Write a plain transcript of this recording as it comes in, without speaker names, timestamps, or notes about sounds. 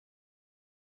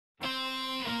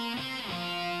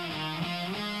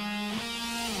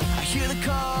the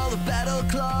call of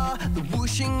BattleClaw. The Wu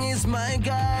Xing is my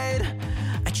guide.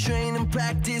 I train and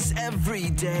practice every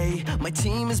day. My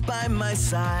team is by my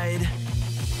side.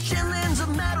 Jinlins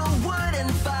of metal, wood,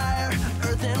 and fire,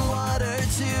 earth and water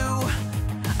too.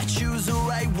 I choose the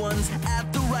right ones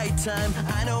at the right time.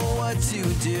 I know what to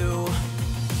do.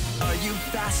 Are you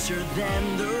faster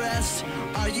than the rest?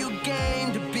 Are you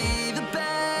game to be the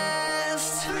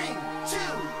best? 3, 2, 1.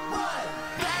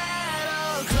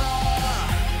 BattleClaw,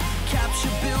 capture,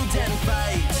 build, and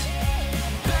fight.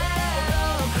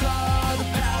 BattleClaw, the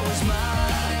power's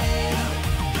mine.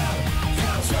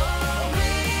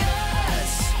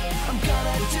 Victorious, I'm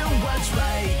gonna do what's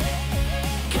right.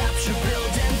 Capture,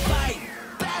 build, and fight.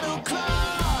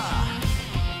 BattleClaw,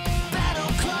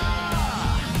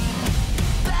 BattleClaw,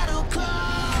 BattleClaw.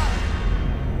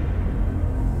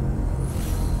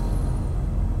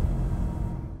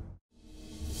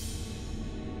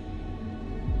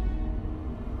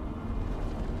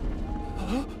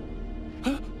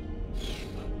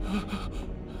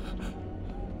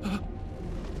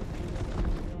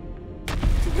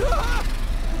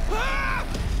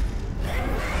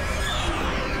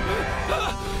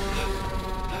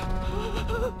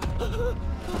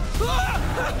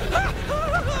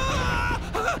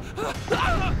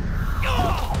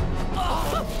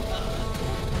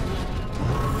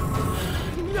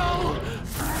 No!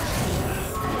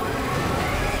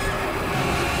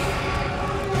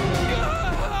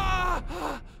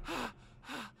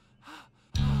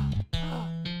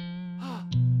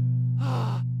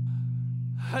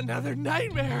 Another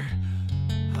nightmare!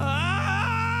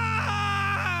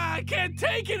 I can't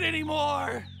take it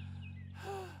anymore!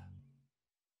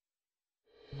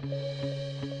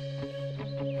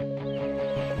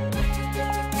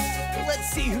 Let's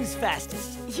see who's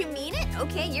fastest. You mean it?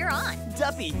 Okay, you're on.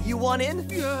 Duppy, you want in?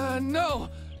 No!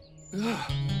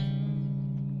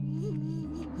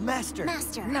 Master.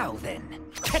 Master. Now then,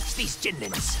 catch these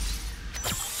Jinlins.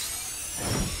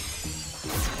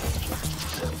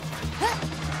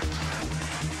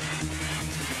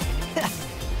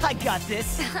 I got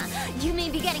this. You may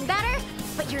be getting better,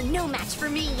 but you're no match for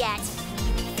me yet.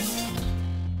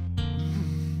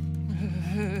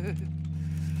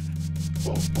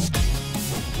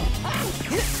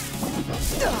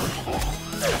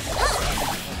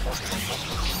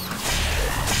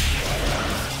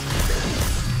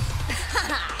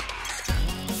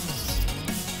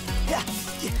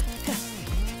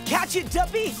 Catch it,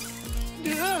 Duppy!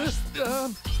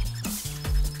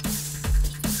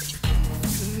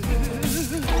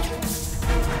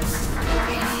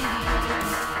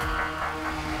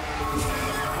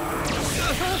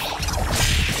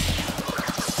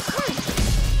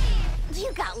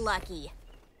 You got lucky.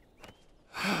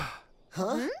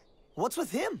 Huh? What's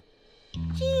with him?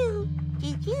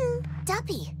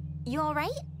 Duppy, you all right?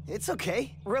 It's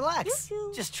okay. Relax.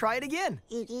 Just try it again.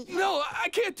 No, I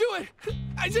can't do it!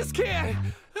 I just can't!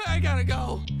 I gotta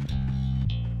go!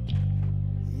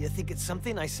 You think it's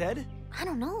something I said? I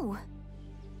don't know.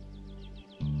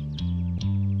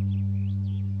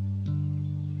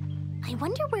 I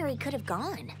wonder where he could have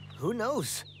gone. Who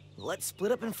knows? Let's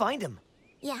split up and find him.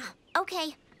 Yeah,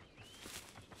 okay.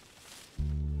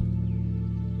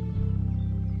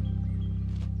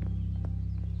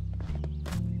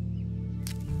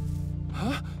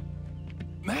 Huh?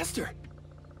 Master!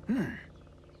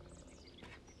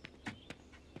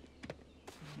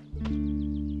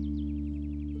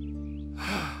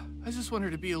 I just wanted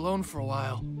to be alone for a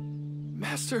while.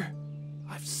 Master,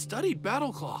 I've studied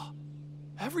BattleClaw.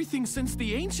 Everything since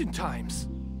the ancient times.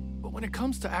 But when it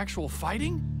comes to actual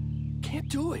fighting, can't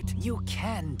do it. You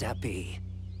can, Duppy.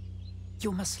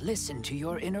 You must listen to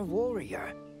your inner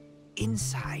warrior.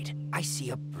 Inside, I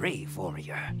see a brave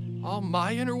warrior. All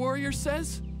my inner warrior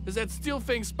says is that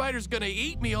Steel-Fang Spider's gonna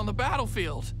eat me on the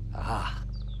battlefield. Ah.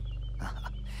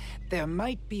 There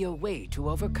might be a way to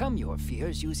overcome your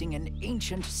fears using an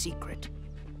ancient secret.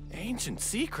 Ancient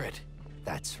secret?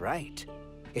 That's right.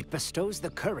 It bestows the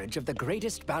courage of the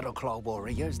greatest BattleClaw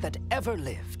warriors that ever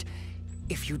lived.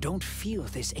 If you don't feel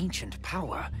this ancient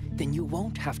power, then you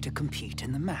won't have to compete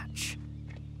in the match.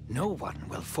 No one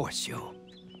will force you.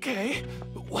 Okay,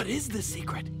 what is the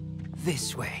secret?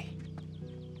 This way.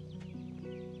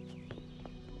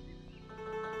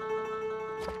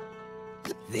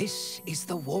 This is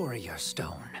the Warrior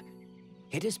Stone.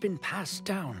 It has been passed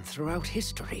down throughout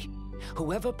history.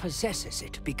 Whoever possesses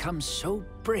it becomes so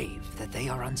brave that they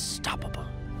are unstoppable.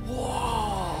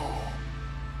 Whoa!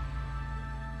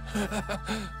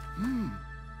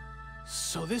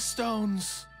 So this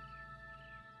stone's...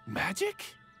 magic?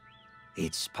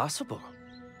 It's possible.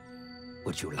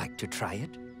 Would you like to try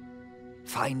it?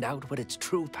 Find out what its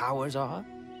true powers are?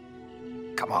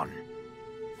 Come on.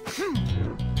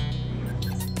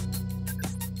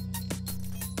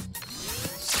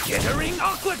 Skittering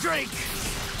Aqua Drake!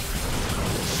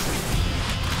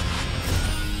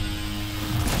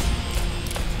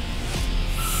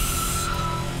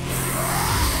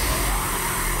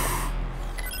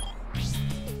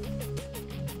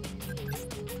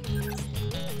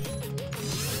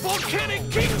 Volcanic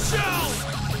King Shell!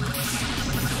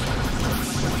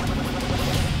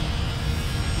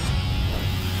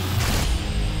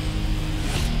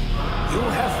 You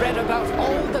have read about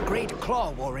all the great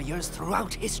Claw warriors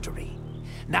throughout history.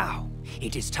 Now,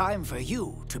 it is time for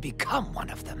you to become one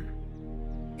of them.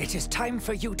 It is time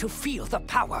for you to feel the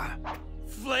power.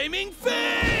 Flaming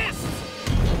Fist!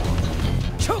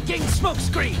 Choking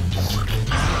Smokescreen!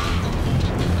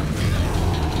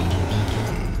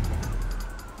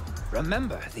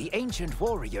 Remember, the ancient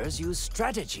warriors used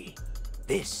strategy.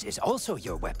 This is also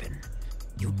your weapon.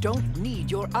 You don't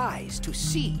need your eyes to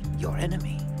see your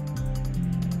enemy.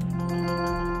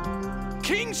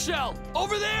 King Shell!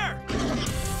 Over there!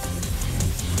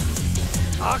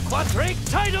 Aqua Drake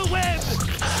Tidal Web!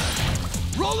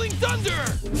 Rolling Thunder!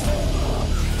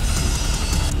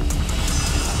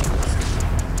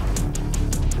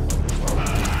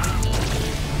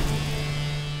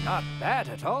 Not bad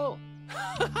at all.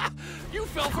 You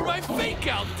fell for my fake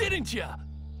out, didn't you?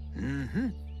 Mm-hmm.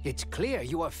 It's clear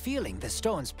you are feeling the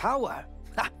stone's power.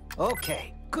 Ha!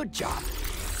 Okay, good job.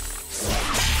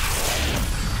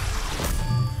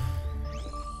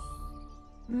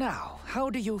 Now, how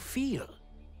do you feel?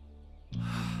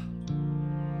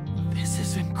 This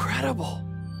is incredible.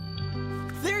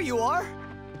 There you are!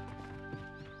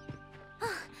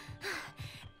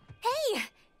 Hey!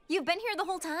 You've been here the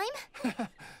whole time?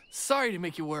 Sorry to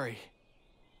make you worry.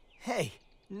 Hey,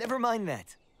 never mind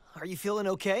that. Are you feeling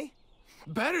okay?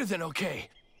 Better than okay.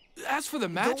 As for the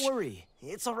match... Don't worry.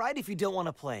 It's all right if you don't want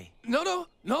to play. No.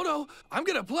 I'm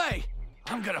gonna play.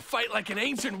 I'm gonna fight like an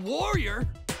ancient warrior.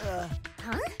 Huh?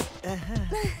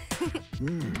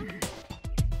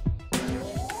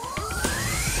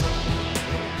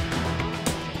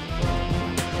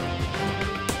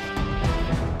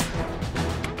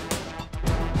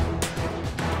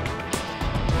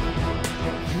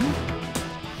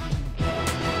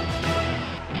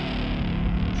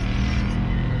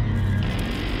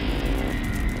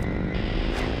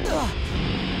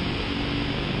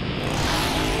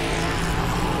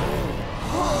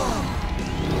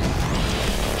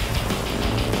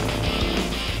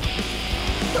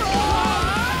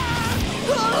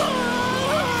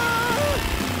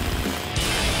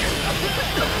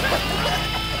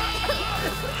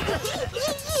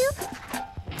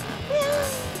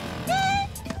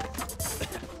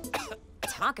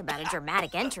 Talk about a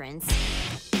dramatic entrance.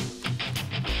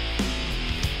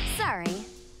 Sorry.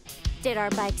 Did our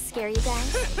bikes scare you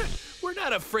guys? We're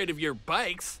not afraid of your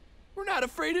bikes. We're not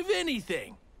afraid of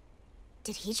anything.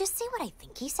 Did he just say what I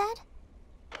think he said?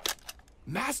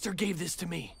 Master gave this to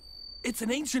me. It's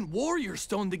an ancient warrior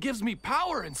stone that gives me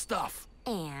power and stuff.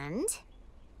 And?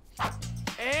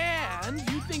 And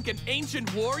you think an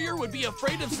ancient warrior would be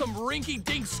afraid of some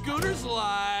rinky-dink scooters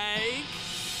like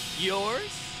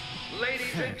yours?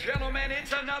 Ladies and gentlemen,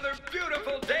 it's another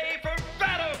beautiful day for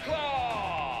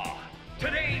BattleClaw!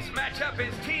 Today's matchup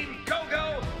is Team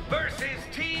Go-Go versus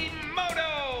Team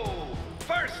Moto!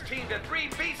 First team to 3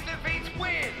 beast defeats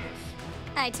wins!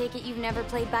 I take it you've never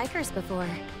played bikers before.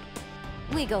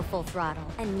 We go full throttle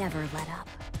and never let up.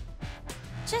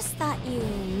 Just thought you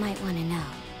might want to know.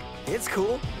 It's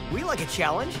cool. We like a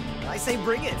challenge. I say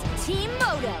bring it. Team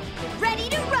Moto, ready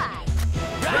to ride!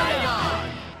 Ride on!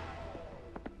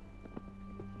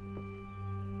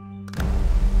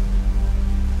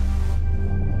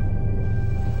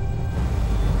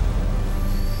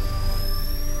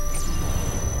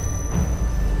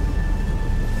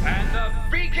 And the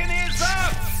beacon is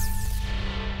up!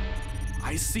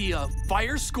 I see a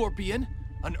fire scorpion,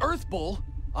 an earth bull,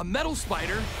 a metal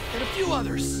spider, and a few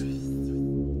others. 3,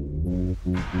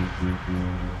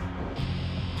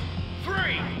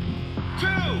 2,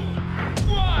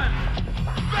 1,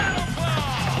 BattleClaw!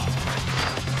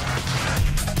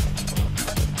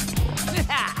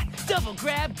 Double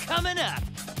grab coming up.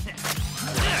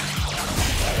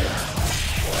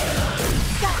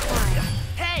 Got one!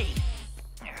 Hey!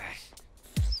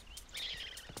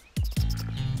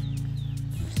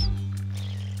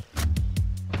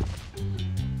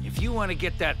 If you want to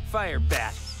get that fire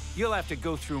bat, you'll have to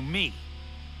go through me.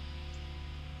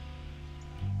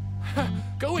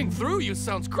 Going through you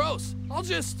sounds gross. I'll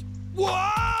just... Whoa!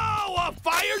 A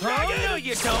fire dragon? Oh, no,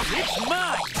 you don't. It's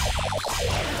mine.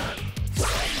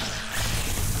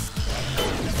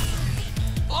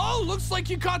 Oh, looks like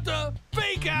you caught the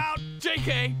fake out.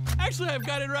 JK, actually, I've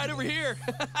got it right over here.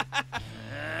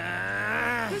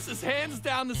 This is hands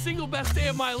down the single best day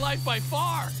of my life by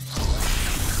far.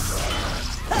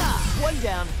 Ha! One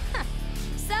down.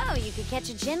 So, you could catch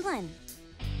a Jinlin.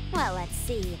 Well, let's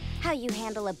see how you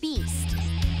handle a beast.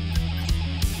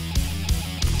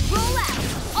 Roll out!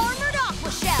 Armored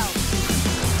Aqua Shell!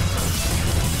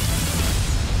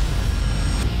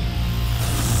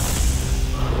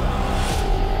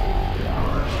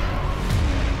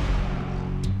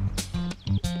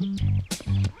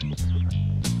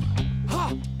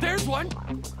 Huh, there's one.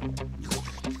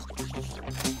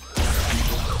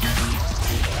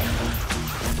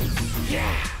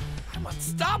 Yeah, I'm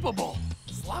unstoppable.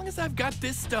 As long as I've got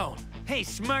this stone. Hey,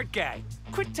 smart guy,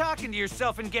 quit talking to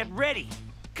yourself and get ready,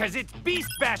 'cause it's beast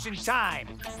bashing time.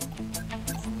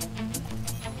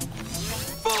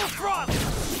 Full throttle,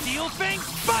 Steel Fang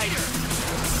Spider!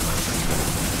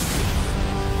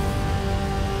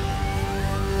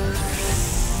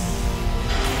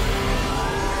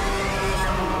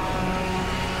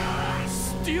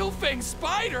 Steel Fang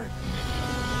Spider?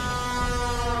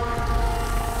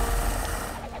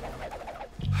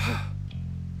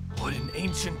 Would an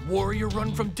ancient warrior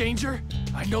run from danger?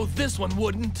 I know this one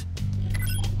wouldn't.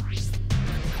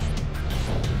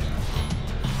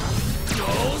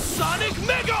 Go Sonic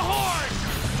Mega Horn!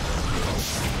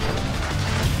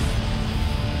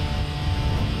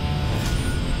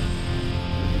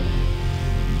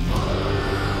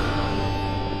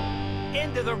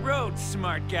 End of the road,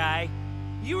 smart guy.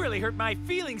 You really hurt my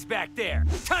feelings back there.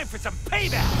 Time for some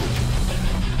payback!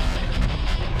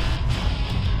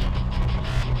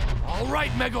 All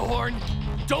right, Mega Horn.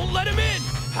 Don't let him in!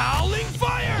 Howling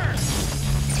Fire!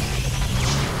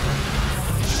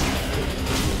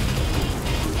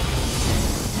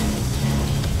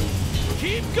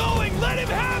 Keep going! Let him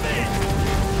have it!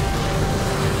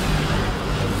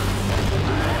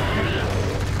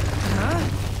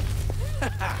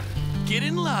 Huh? Get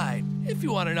in line if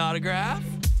you want an autograph.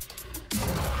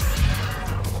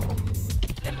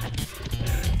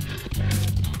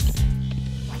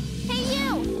 Hey,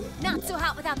 you! Not so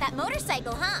hot without that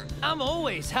motorcycle, huh? I'm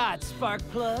always hot,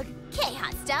 Sparkplug. Okay,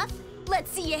 hot stuff.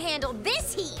 Let's see you handle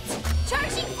this heat.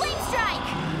 Charging Flame Strike!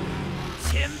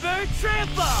 Timber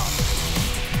Trample!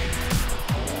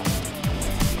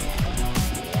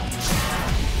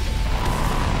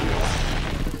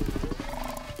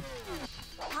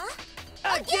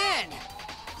 Again!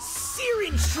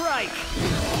 Searing Strike!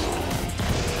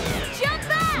 Jump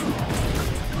back!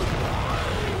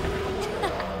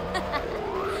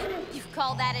 You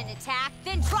call that an attack?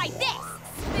 Then try this!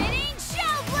 Spinning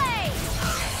Shell Blade!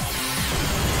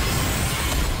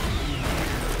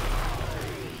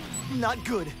 Not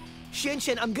good. Shin,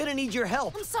 I'm gonna need your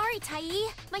help. I'm sorry,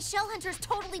 Tyee. My Shell Hunter's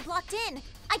totally blocked in.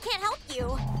 I can't help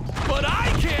you. But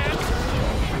I can!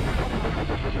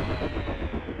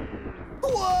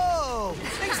 Whoa!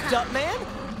 Thanks, Duppman.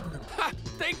 Ha!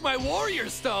 Thank my warrior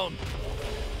stone!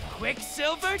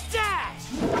 Quicksilver Dash!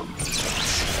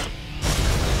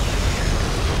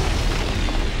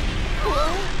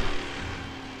 Whoa!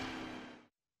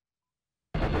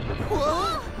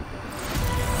 Whoa!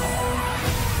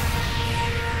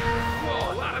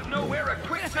 Whoa, out of nowhere, a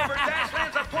Quicksilver Dash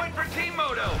lands a point for Team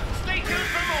Moto. Stay tuned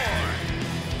for more.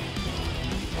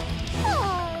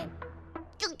 Oh,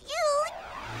 too cute.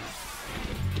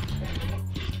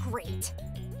 Great.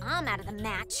 I'm out of the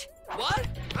match. What?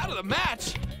 Out of the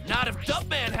match? Not if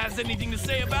Duppman has anything to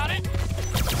say about it.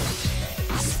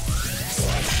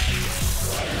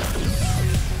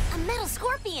 A metal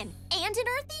scorpion and an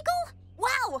earth eagle?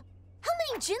 Wow! How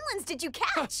many Jinlins did you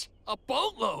catch? A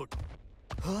boatload.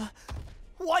 Huh?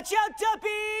 Watch out,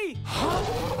 Duppy!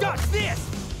 Dodge this!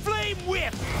 Flame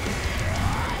Whip!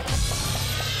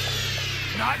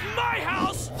 Not in my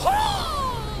house!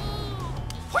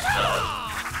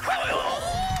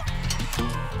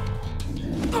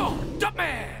 Oh,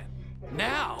 Duppman!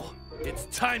 Now, it's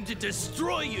time to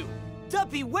destroy you!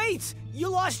 Duppy, wait! You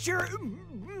lost your...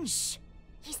 Shh.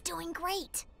 He's doing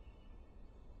great.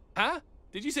 Huh?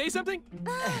 Did you say something?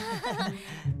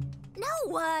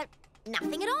 No,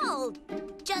 nothing at all.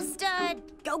 Just,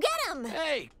 go get him.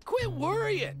 Hey, quit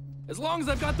worrying. As long as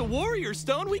I've got the warrior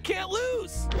stone, we can't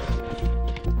lose.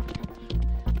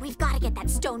 We've got to get that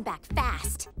stone back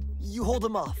fast. You hold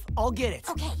him off. I'll get it.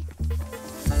 Okay.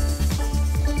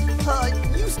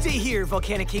 You stay here,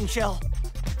 Volcanic King Shell.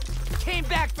 Came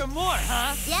back for more,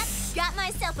 huh? Yep, got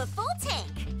myself a full tank.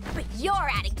 But you're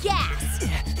out of gas.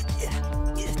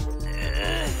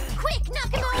 Quick,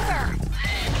 knock him over.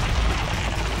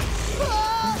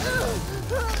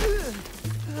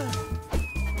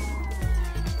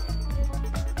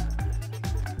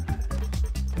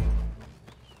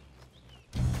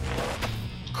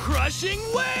 Crushing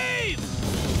Wave!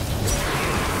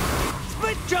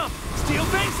 Split Jump! Steel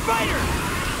Fang Spider!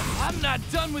 I'm not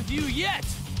done with you yet!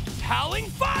 Howling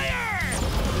Fire!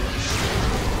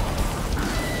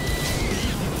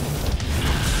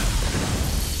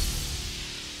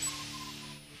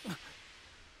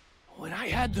 When I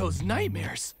had those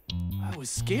nightmares, I was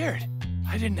scared.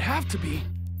 I didn't have to be,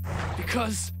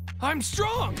 because I'm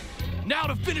strong! Now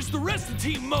to finish the rest of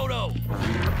Team Moto!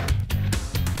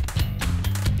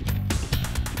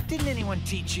 Didn't anyone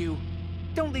teach you?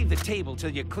 Don't leave the table till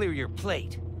you clear your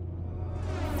plate.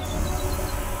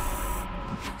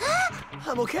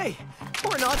 I'm okay.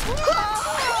 Or not.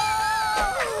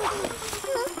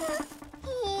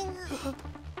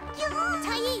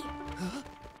 Tyee!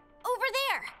 Over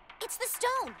there! It's the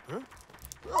stone!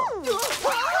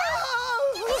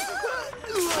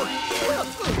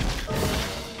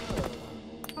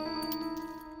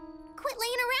 Quit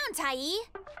laying around, Tyee!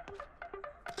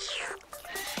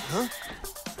 Huh?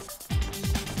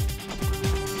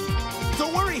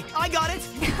 Don't worry, I got it!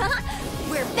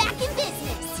 We're back in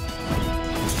business!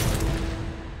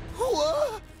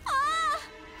 What?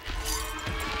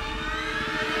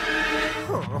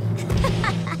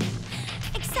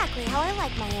 Exactly how I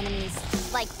like my enemies.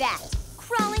 Like that,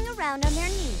 crawling around on their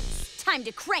knees. Time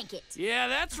to crank it. Yeah,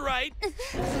 that's right.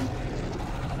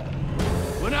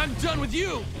 When I'm done with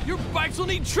you, your bikes will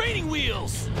need training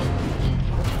wheels.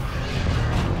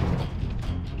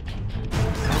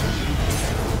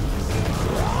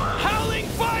 Howling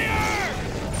Fire!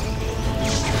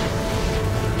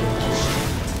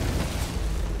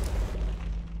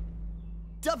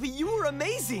 Duppy, you were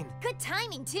amazing! Good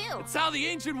timing, too. That's how the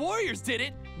ancient warriors did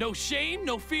it. No shame,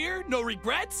 no fear, no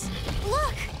regrets.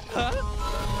 Look! Huh?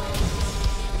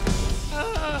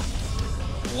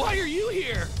 Why are you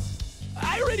here?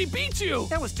 I already beat you!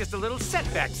 That was just a little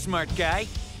setback, smart guy.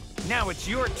 Now it's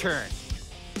your turn.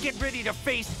 Get ready to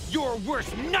face your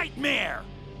worst nightmare!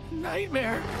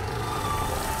 Nightmare?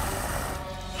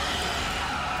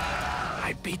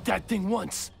 I beat that thing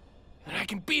once, and I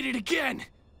can beat it again.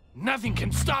 Nothing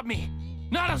can stop me.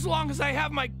 Not as long as I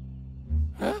have my...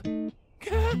 Huh?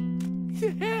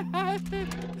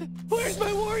 Where's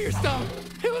my warrior stone?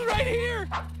 It was right here.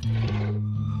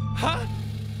 Huh?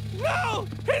 No!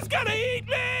 It's gonna eat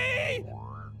me!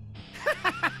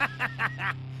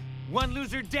 One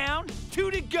loser down, 2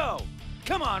 to go.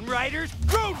 Come on, riders,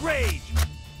 road rage!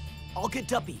 I'll get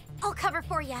Duppy. I'll cover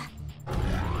for ya.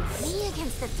 Me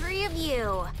against the 3 of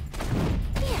you.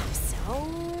 Yeah,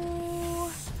 so...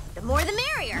 the more the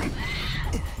merrier.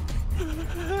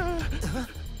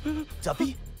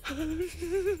 Duppy?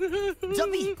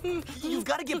 Duppy, you've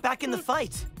got to get back in the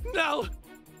fight. No!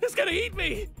 It's gonna eat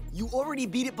me! You already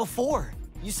beat it before.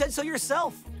 You said so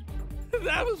yourself.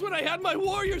 That was when I had my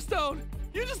warrior stone!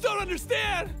 You just don't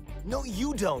understand! No,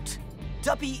 you don't.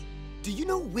 Duppy, do you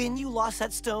know when you lost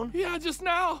that stone? Yeah, just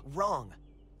now. Wrong.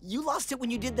 You lost it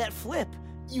when you did that flip.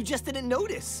 You just didn't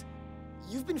notice.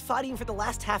 You've been fighting for the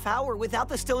last half hour without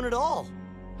the stone at all.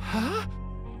 Huh?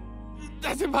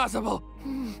 That's impossible.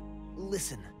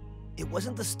 Listen, it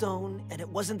wasn't the stone, and it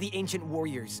wasn't the ancient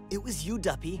warriors. It was you,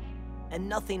 Duppy, and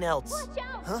nothing else. Watch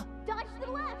out! Huh? Dodge to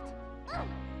the left!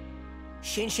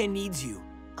 Shan Shan needs you.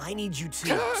 I need you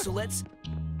too, so let's...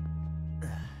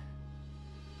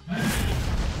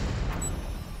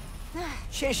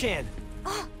 Shan Shan!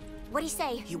 Oh, what'd he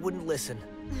say? He wouldn't listen.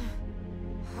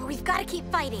 We've got to keep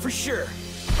fighting. For sure.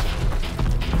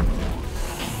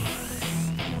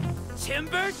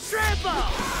 Timber Trample!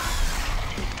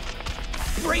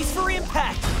 Brace for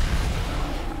impact!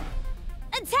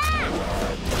 Attack!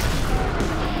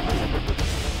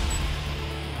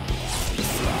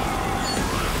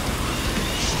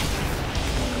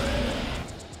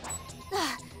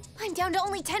 I'm down to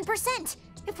only 10%.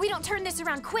 If we don't turn this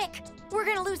around quick, we're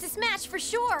gonna lose this match for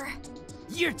sure.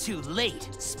 You're too late,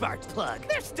 spark plug.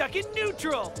 They're stuck in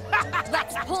neutral.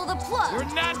 Let's pull the plug.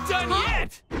 We're not done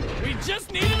yet! We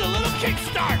just needed a little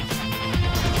kickstart!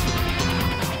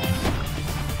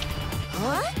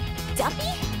 Huh?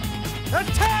 Duppy?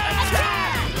 Attack!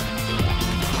 Attack!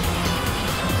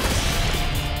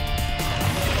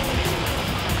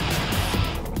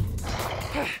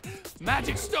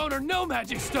 Magic Stone or no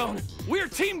Magic Stone, we're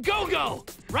Team Go-Go!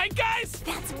 Right, guys?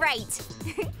 That's right.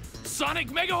 Sonic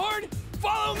Megahorn,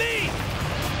 follow me!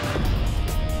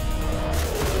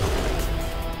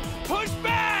 Push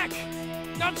back!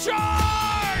 Now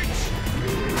charge!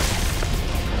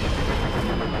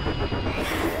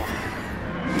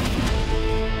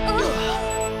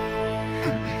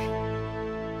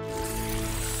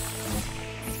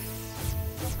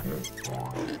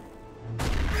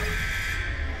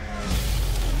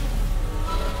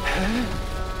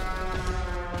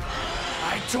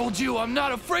 told you I'm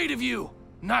not afraid of you.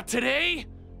 Not today,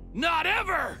 not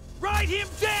ever. Ride him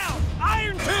down!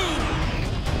 Iron Tube!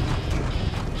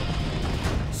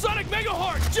 Sonic Mega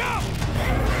Horn, jump!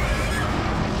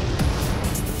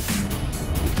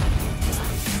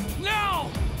 Now,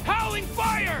 Howling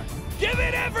Fire! Give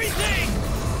it everything!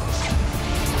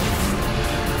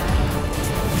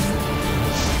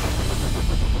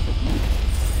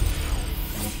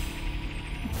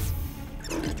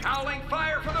 Howling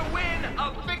Fire for the win!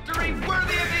 A victory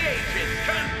worthy of the ancient!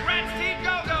 Congrats, Team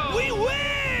Go-Go! We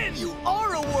win! You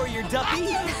are a warrior, Duppy!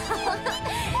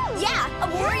 Yeah, a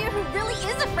warrior who really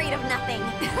is afraid of nothing.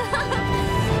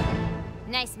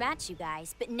 Nice match, you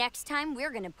guys, but next time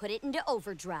we're gonna put it into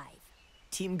overdrive.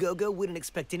 Team Go-Go wouldn't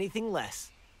expect anything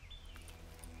less.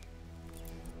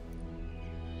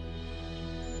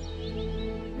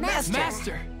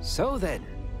 Master! So then,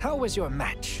 how was your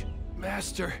match?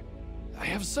 Master, I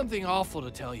have something awful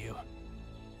to tell you.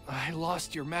 I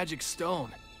lost your magic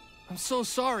stone. I'm so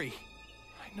sorry.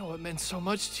 I know it meant so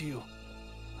much to you.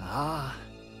 Ah,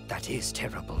 that is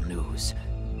terrible news.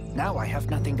 Now I have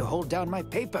nothing to hold down my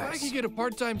papers. I could get a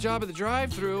part-time job at the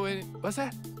drive-thru and... What's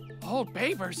that? Hold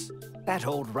papers? That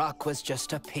old rock was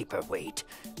just a paperweight.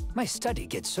 My study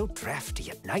gets so drafty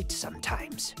at night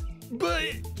sometimes.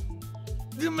 But...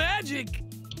 the magic!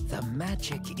 The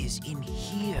magic is in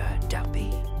here,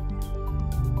 Duppy.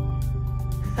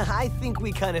 I think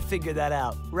we kind of figured that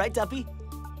out. Right, Duppy?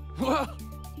 Well,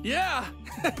 yeah.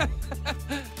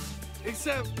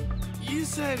 Except, you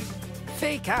said...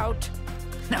 Fake out.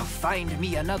 Now find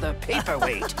me another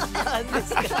paperweight.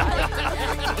 This guy.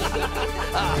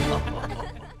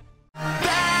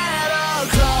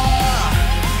 BattleClaw,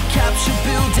 capture,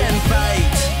 build, and fight.